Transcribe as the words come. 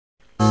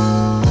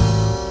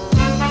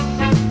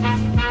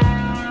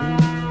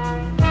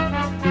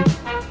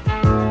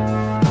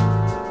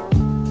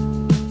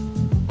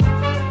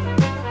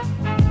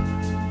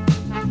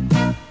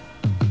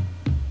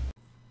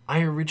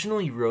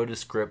originally wrote a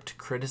script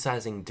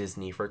criticizing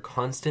Disney for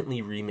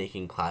constantly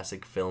remaking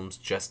classic films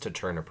just to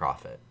turn a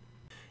profit.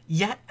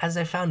 Yet, as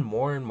I found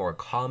more and more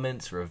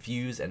comments,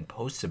 reviews, and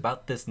posts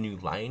about this new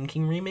Lion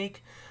King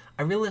remake,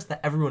 I realized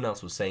that everyone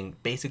else was saying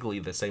basically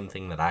the same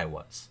thing that I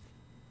was.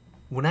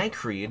 When I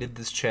created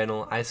this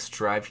channel, I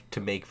strived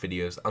to make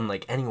videos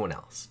unlike anyone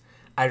else.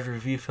 I'd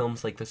review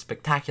films like The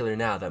Spectacular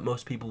Now that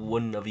most people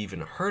wouldn't have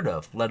even heard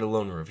of, let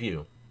alone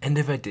review. And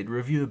if I did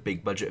review a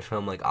big budget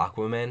film like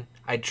Aquaman,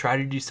 I'd try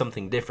to do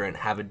something different,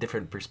 have a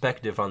different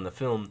perspective on the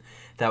film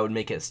that would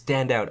make it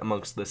stand out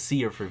amongst the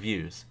sea of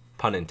reviews,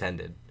 pun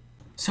intended.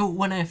 So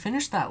when I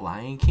finished that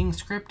Lion King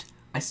script,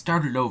 I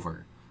started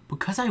over,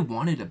 because I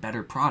wanted a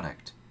better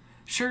product.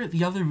 Sure,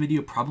 the other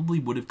video probably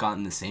would have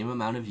gotten the same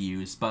amount of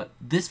views, but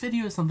this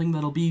video is something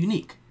that'll be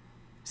unique.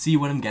 See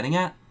what I'm getting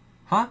at?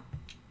 Huh?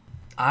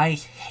 I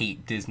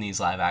hate Disney's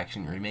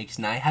live-action remakes,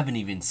 and I haven't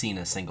even seen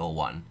a single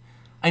one.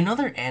 I know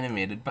they're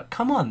animated, but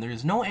come on,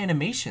 there's no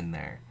animation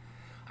there.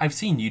 I've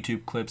seen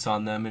YouTube clips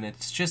on them, and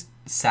it's just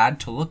sad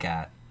to look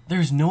at.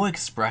 There's no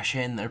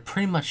expression, they're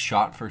pretty much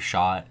shot for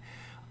shot.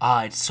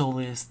 It's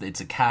soulless,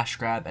 it's a cash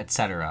grab,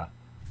 etc.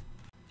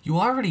 You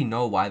already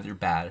know why they're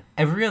bad.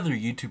 Every other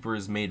YouTuber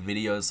has made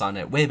videos on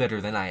it way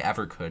better than I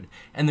ever could,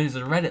 and there's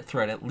a Reddit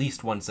thread at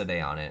least once a day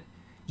on it.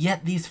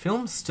 Yet these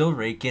films still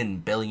rake in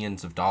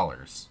billions of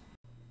dollars.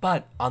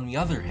 But, on the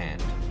other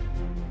hand,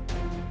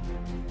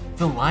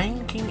 The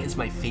Lion King is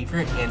my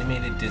favorite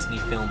animated Disney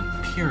film,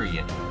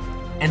 period.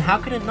 And how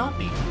could it not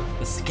be?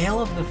 The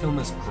scale of the film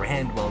is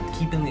grand while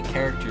keeping the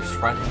characters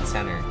front and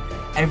center.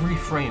 Every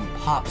frame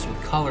pops with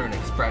color and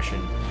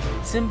expression.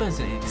 Simba is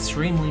an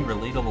extremely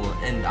relatable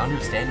and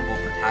understandable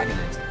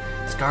protagonist.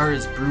 Scar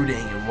is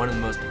brooding and one of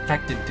the most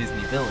effective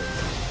Disney villains.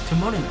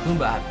 Timon and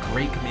Pumbaa have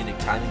great comedic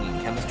timing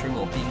and chemistry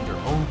while being their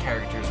own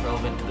characters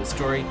relevant to the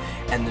story,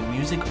 and the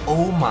music,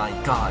 oh my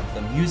god,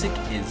 the music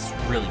is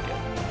really good.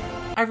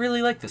 I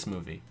really like this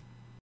movie.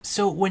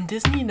 So when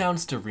Disney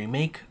announced a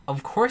remake,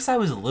 of course I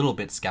was a little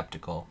bit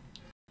skeptical.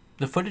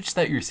 The footage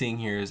that you're seeing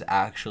here is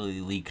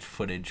actually leaked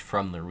footage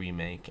from the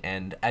remake,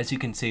 and as you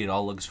can see, it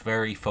all looks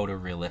very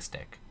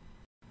photorealistic.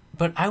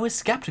 But I was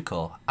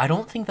skeptical. I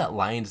don't think that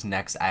lions'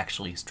 necks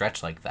actually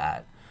stretch like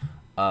that.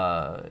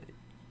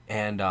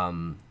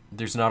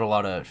 There's not a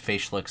lot of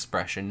facial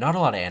expression, not a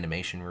lot of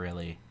animation,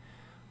 really.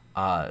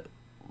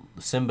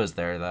 Simba's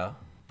there, though.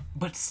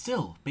 But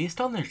still,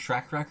 based on their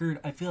track record,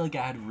 I feel like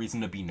I had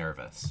reason to be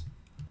nervous.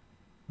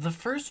 The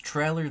first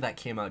trailer that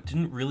came out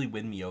didn't really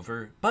win me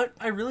over, but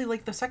I really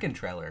liked the second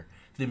trailer.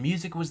 The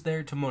music was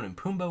there, Timon and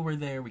Pumbaa were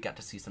there, we got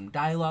to see some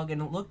dialogue,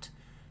 and it looked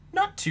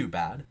not too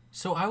bad,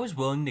 so I was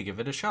willing to give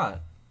it a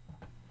shot.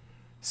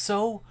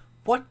 So,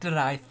 what did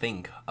I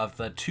think of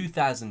the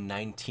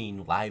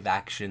 2019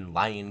 live-action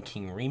Lion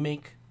King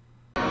remake?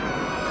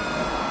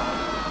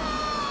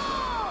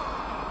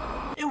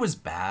 It was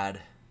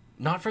bad.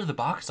 Not for the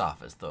box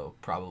office, though,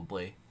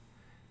 probably.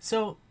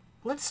 So,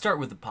 let's start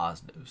with the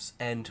positives,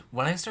 and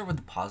when I start with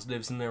the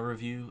positives in their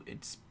review,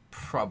 it's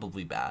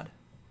probably bad.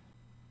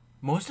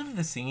 Most of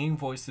the singing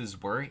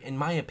voices were, in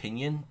my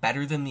opinion,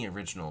 better than the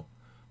original.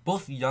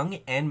 Both young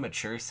and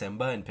mature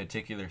Simba in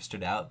particular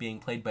stood out, being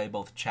played by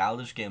both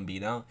Childish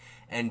Gambino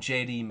and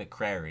J.D.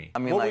 McCrary.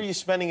 What were you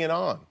spending it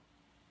on?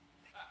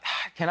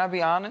 Can I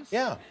be honest?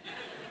 Yeah.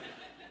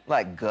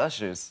 Like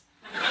Gushers.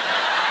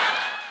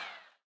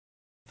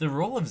 The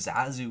role of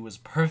Zazu was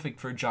perfect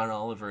for John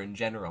Oliver in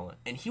general,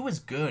 and he was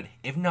good,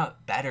 if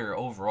not better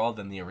overall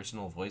than the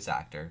original voice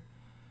actor.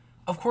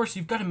 Of course,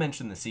 you've got to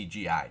mention the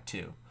CGI,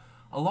 too.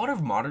 A lot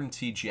of modern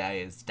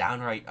CGI is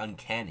downright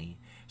uncanny,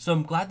 so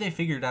I'm glad they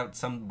figured out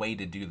some way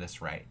to do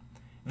this right.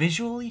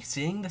 Visually,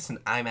 seeing this in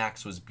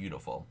IMAX was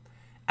beautiful.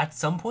 At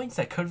some points,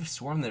 I could have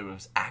sworn that it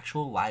was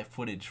actual live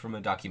footage from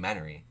a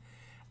documentary.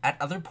 At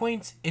other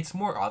points, it's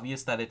more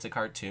obvious that it's a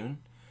cartoon,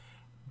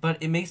 but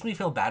it makes me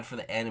feel bad for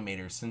the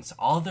animators since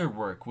all their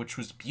work, which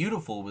was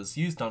beautiful, was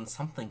used on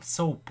something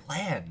so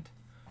bland.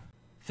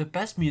 The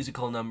best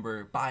musical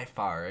number, by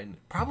far, and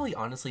probably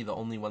honestly the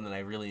only one that I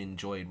really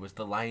enjoyed, was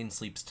The Lion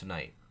Sleeps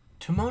Tonight.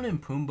 Timon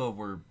and Pumbaa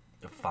were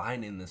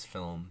fine in this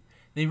film.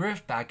 They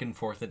riffed back and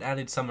forth and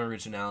added some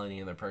originality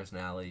in their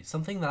personality,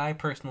 something that I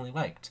personally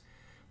liked.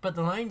 But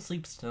The Lion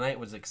Sleeps Tonight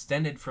was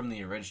extended from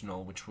the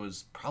original, which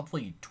was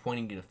probably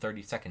 20 to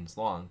 30 seconds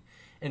long,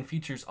 and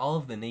features all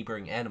of the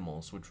neighboring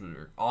animals, which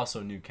were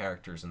also new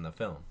characters in the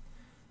film.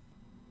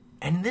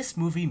 And this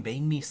movie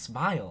made me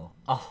smile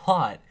a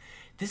lot.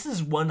 This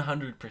is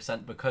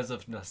 100% because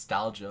of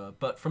nostalgia,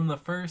 but from the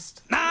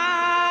first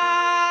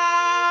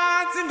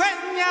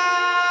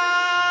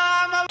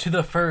to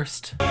the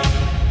first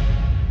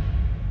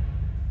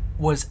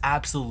was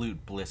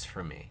absolute bliss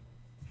for me.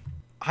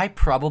 I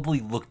probably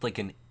looked like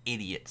an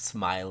idiot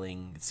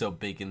smiling so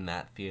big in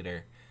that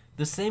theater.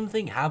 The same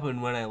thing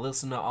happened when I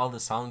listened to all the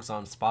songs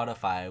on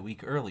Spotify a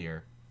week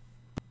earlier.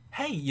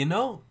 Hey, you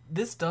know,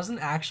 this doesn't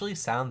actually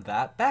sound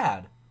that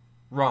bad.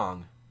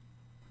 Wrong.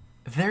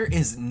 There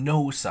is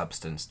no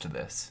substance to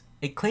this.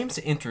 It claims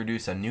to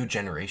introduce a new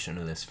generation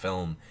of this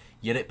film,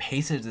 yet it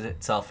paces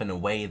itself in a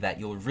way that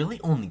you'll really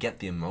only get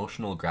the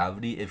emotional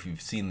gravity if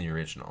you've seen the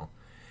original.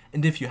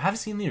 And if you have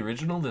seen the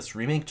original, this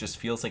remake just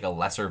feels like a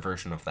lesser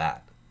version of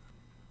that.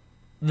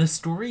 The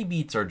story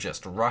beats are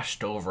just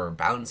rushed over,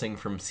 bouncing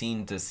from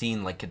scene to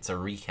scene like it's a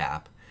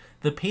recap.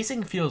 The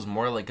pacing feels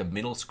more like a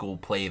middle school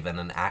play than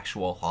an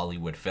actual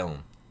Hollywood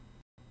film.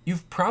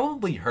 You've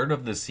probably heard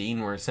of the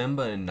scene where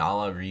Simba and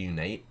Nala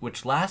reunite,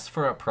 which lasts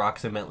for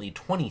approximately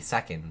 20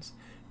 seconds,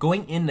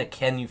 going into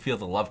Can You Feel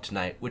the Love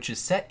Tonight, which is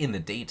set in the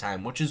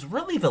daytime, which is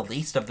really the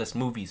least of this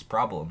movie's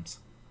problems.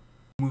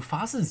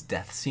 Mufasa's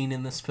death scene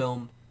in this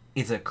film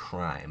is a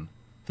crime.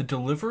 The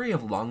delivery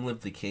of Long Live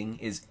the King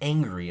is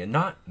angry and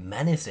not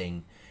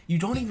menacing. You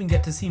don't even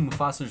get to see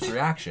Mufasa's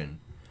reaction.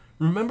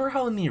 Remember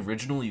how in the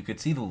original you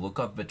could see the look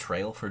of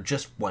betrayal for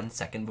just 1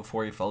 second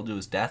before he fell to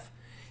his death?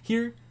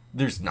 Here,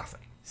 there's nothing.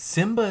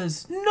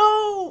 Simba's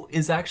 "no"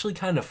 is actually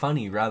kind of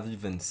funny rather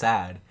than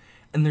sad,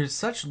 and there's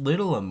such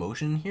little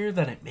emotion here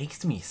that it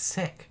makes me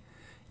sick.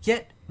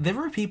 Yet, there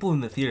were people in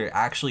the theater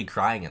actually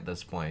crying at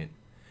this point.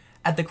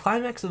 At the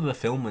climax of the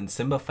film, when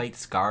Simba fights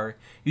Scar,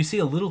 you see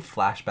a little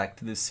flashback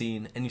to this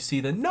scene, and you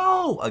see the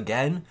 "no"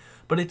 again,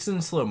 but it's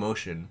in slow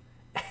motion.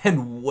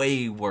 And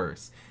way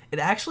worse, it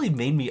actually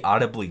made me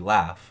audibly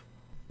laugh.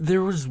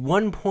 There was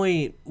one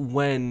point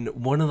when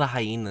one of the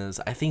hyenas,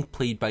 I think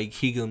played by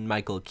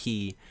Keegan-Michael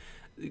Key,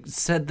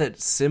 said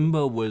that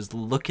Simba was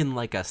looking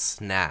like a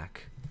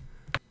snack.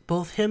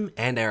 Both him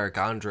and Eric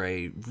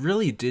Andre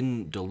really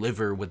didn't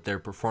deliver with their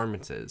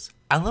performances.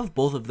 I love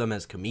both of them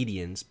as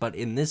comedians, but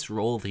in this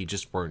role they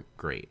just weren't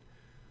great.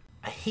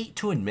 I hate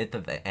to admit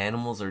that the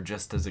animals are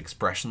just as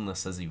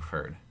expressionless as you've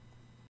heard.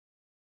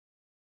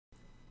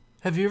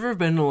 Have you ever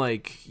been to,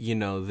 like,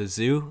 the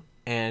zoo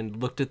and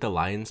looked at the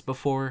lions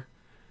before?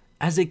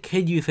 As a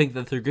kid, you think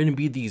that they're going to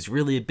be these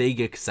really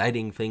big,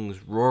 exciting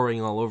things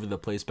roaring all over the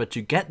place, but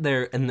you get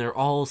there and they're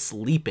all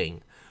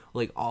sleeping,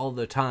 like, all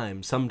the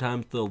time.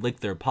 Sometimes they'll lick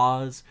their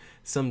paws,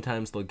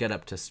 sometimes they'll get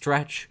up to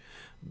stretch,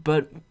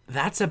 but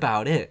that's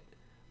about it.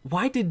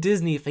 Why did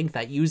Disney think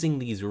that using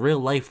these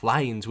real-life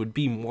lions would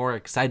be more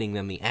exciting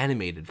than the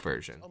animated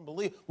version?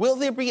 Unbelievable. Will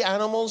there be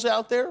animals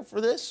out there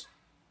for this?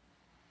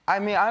 I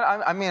mean,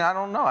 I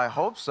don't know. I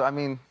hope so.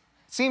 It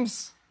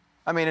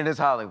is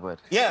Hollywood.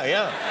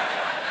 Yeah.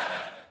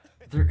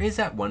 There is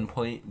at one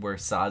point where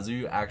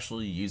Sazu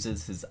actually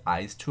uses his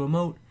eyes to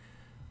emote.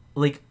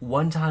 Like,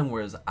 one time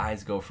where his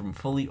eyes go from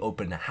fully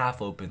open to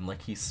half open,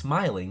 like he's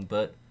smiling,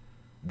 but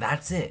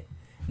that's it.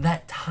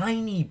 That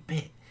tiny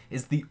bit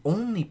is the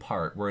only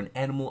part where an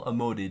animal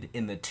emoted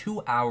in the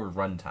 2-hour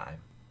runtime.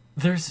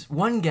 There's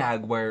one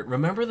gag where,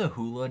 remember the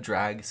hula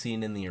drag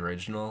scene in the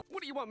original?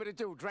 What do you want me to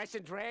do, dress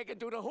and drag and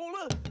do the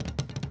hula?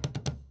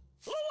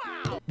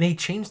 Luau! They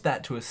changed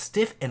that to a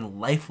stiff and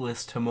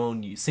lifeless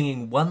Timon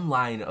singing one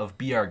line of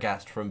Be Our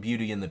Guest from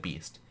Beauty and the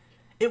Beast.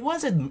 It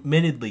was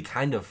admittedly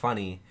kind of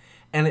funny,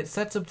 and it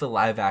sets up the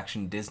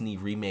live-action Disney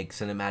remake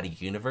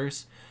cinematic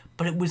universe,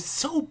 but it was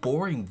so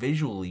boring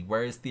visually,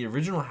 whereas the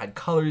original had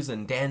colors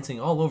and dancing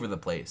all over the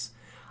place.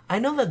 I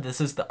know that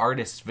this is the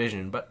artist's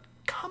vision, but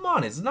come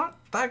on, it's not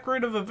that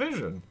great of a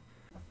vision.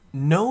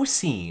 No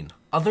scene,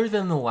 other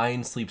than The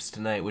Lion Sleeps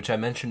Tonight, which I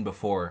mentioned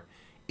before,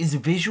 is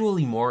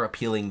visually more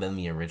appealing than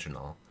the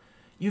original.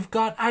 You've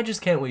got I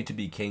Just Can't Wait to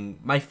Be King,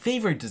 my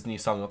favorite Disney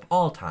song of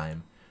all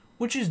time,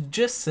 which is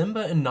just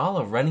Simba and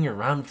Nala running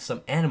around with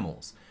some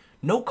animals.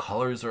 No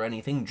colors or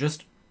anything,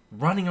 just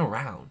running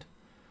around.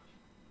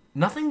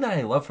 Nothing that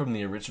I love from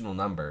the original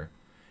number.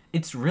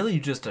 It's really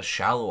just a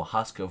shallow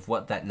husk of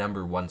what that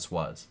number once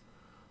was.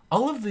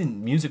 All of the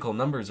musical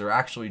numbers are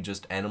actually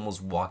just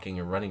animals walking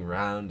and running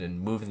around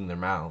and moving their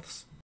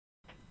mouths.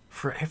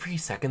 For every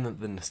second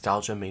that the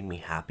nostalgia made me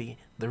happy,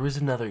 there was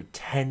another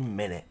 10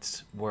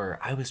 minutes where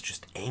I was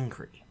just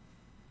angry.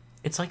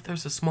 It's like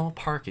there's a small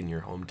park in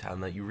your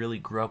hometown that you really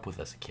grew up with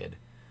as a kid.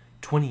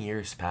 20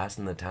 years pass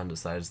and the town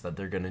decides that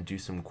they're going to do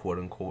some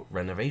quote-unquote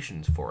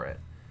renovations for it.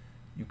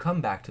 You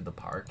come back to the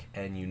park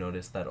and you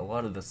notice that a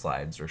lot of the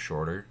slides are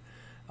shorter,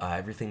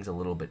 everything's a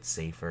little bit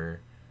safer,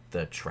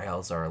 the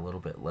trails are a little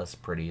bit less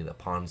pretty, the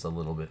pond's a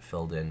little bit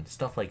filled in,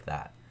 stuff like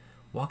that.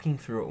 Walking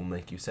through it will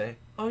make you say,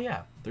 oh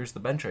yeah, there's the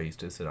bench I used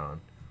to sit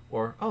on,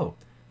 or oh,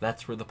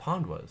 that's where the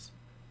pond was.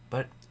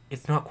 But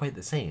it's not quite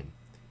the same.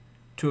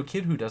 To a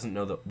kid who doesn't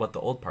know what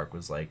the old park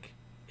was like,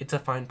 it's a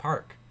fine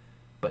park.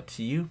 But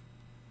to you,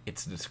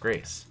 it's a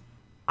disgrace.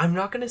 I'm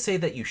not going to say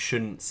that you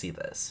shouldn't see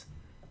this.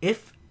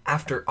 If,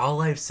 after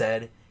all I've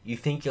said, you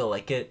think you'll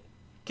like it,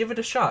 give it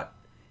a shot.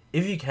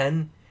 If you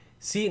can,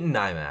 see it in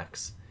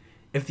IMAX.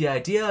 If the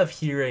idea of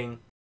hearing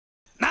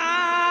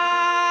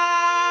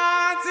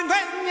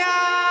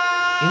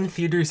in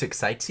theaters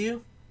excites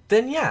you,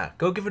 then yeah,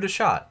 go give it a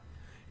shot.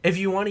 If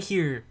you want to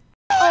hear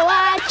oh,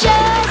 I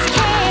just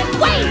can't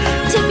wait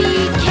to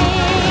be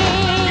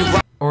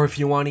king, or if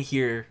you want to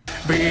hear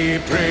Be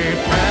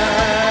prepared!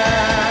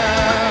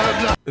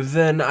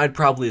 then I'd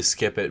probably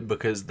skip it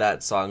because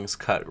that song's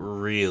cut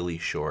really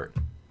short.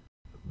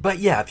 But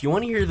yeah, if you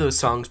want to hear those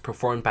songs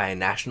performed by a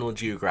National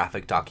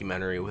Geographic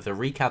documentary with a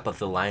recap of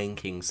The Lion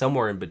King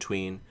somewhere in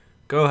between,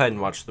 go ahead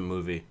and watch the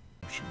movie.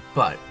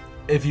 But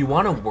if you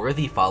want a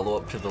worthy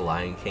follow-up to The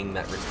Lion King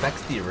that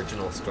respects the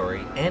original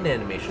story and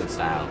animation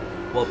style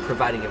while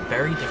providing a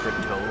very different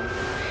tone,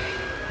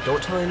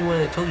 don't tell anyone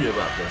I told you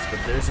about this, but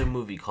there's a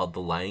movie called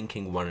The Lion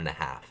King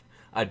 1.5,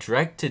 a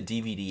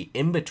direct-to-DVD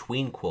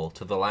in-betweenquel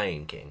to The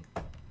Lion King.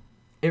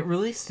 It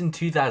released in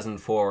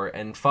 2004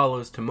 and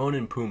follows Timon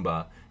and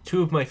Pumbaa,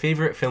 two of my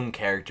favorite film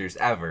characters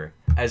ever,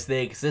 as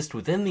they exist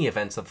within the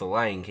events of The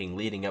Lion King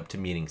leading up to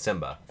meeting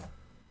Simba.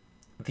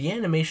 The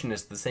animation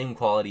is the same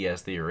quality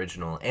as the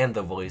original, and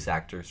the voice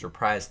actors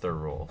reprise their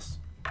roles.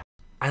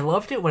 I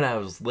loved it when I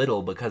was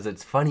little because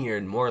it's funnier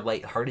and more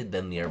lighthearted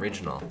than the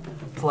original.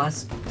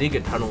 Plus, Dig a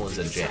Tunnel is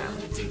a jam.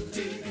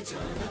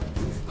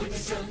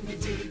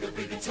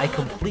 I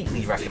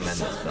completely recommend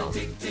this film.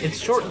 It's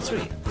short and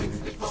sweet.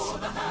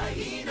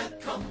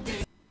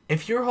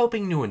 If you're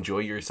hoping to enjoy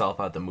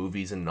yourself at the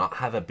movies and not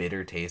have a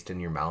bitter taste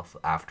in your mouth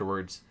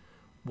afterwards,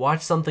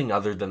 watch something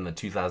other than the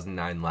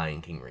 2009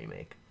 Lion King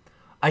remake.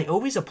 I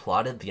always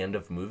applaud at the end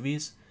of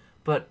movies,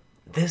 but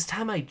this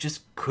time I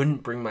just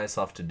couldn't bring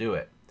myself to do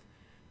it.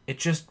 It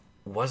just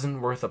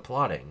wasn't worth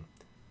applauding.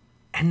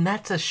 And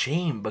that's a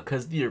shame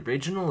because the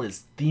original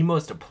is the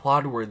most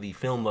applaud-worthy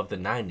film of the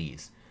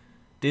 90s.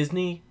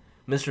 Disney,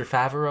 Mr.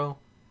 Favreau,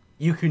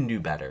 you can do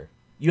better.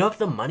 You have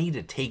the money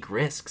to take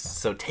risks,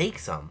 so take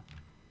some.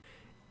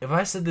 If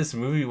I said this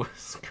movie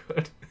was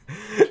good,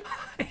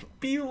 I'd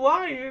be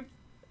lying.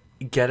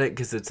 Get it?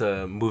 Because it's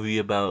a movie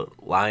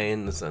about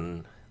lions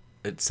and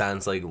it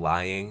sounds like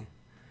lying.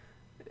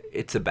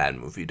 It's a bad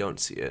movie, don't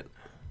see it.